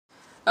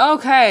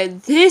Okay,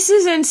 this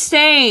is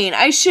insane.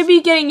 I should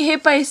be getting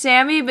hit by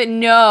Sammy, but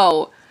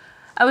no.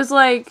 I was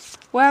like,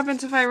 what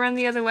happens if I run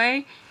the other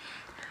way?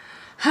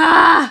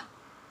 Ha!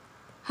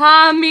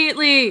 Ha,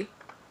 immediately.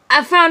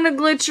 I found a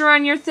glitcher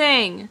on your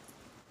thing.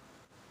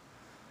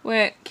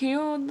 Wait, can you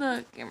hold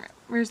the camera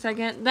for a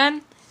second?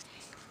 Then,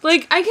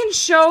 like, I can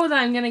show that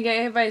I'm gonna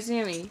get hit by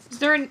Sammy. Is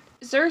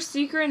there a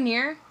secret in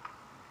here?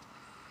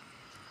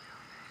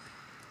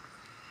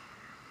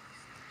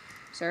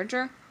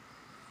 Searcher?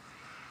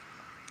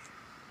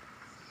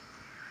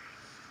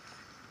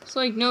 It's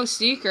like no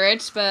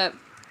secrets, but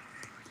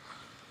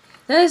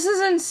this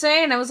is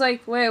insane. I was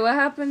like, wait, what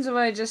happens if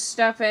I just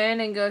step in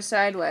and go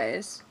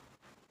sideways?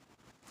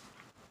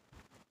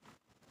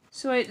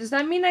 So wait, does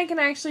that mean I can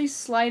actually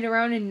slide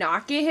around and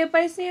not get hit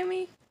by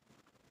Sammy?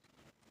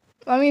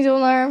 I mean,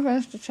 don't let her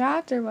finish the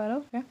chapter, but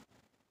okay.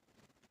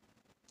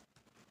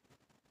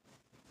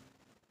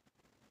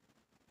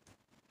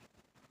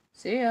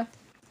 See ya.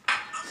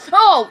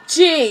 Oh,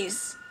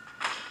 jeez!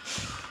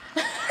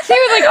 She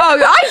was like,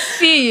 oh, I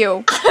see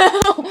you.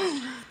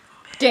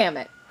 Damn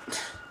it.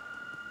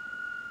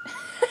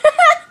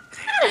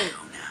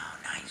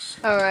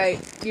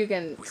 Alright, you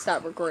can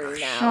stop recording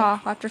now.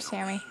 Oh, after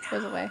Sammy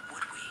goes away.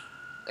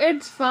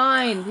 It's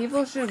fine.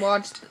 People should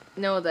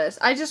know this.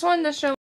 I just wanted to show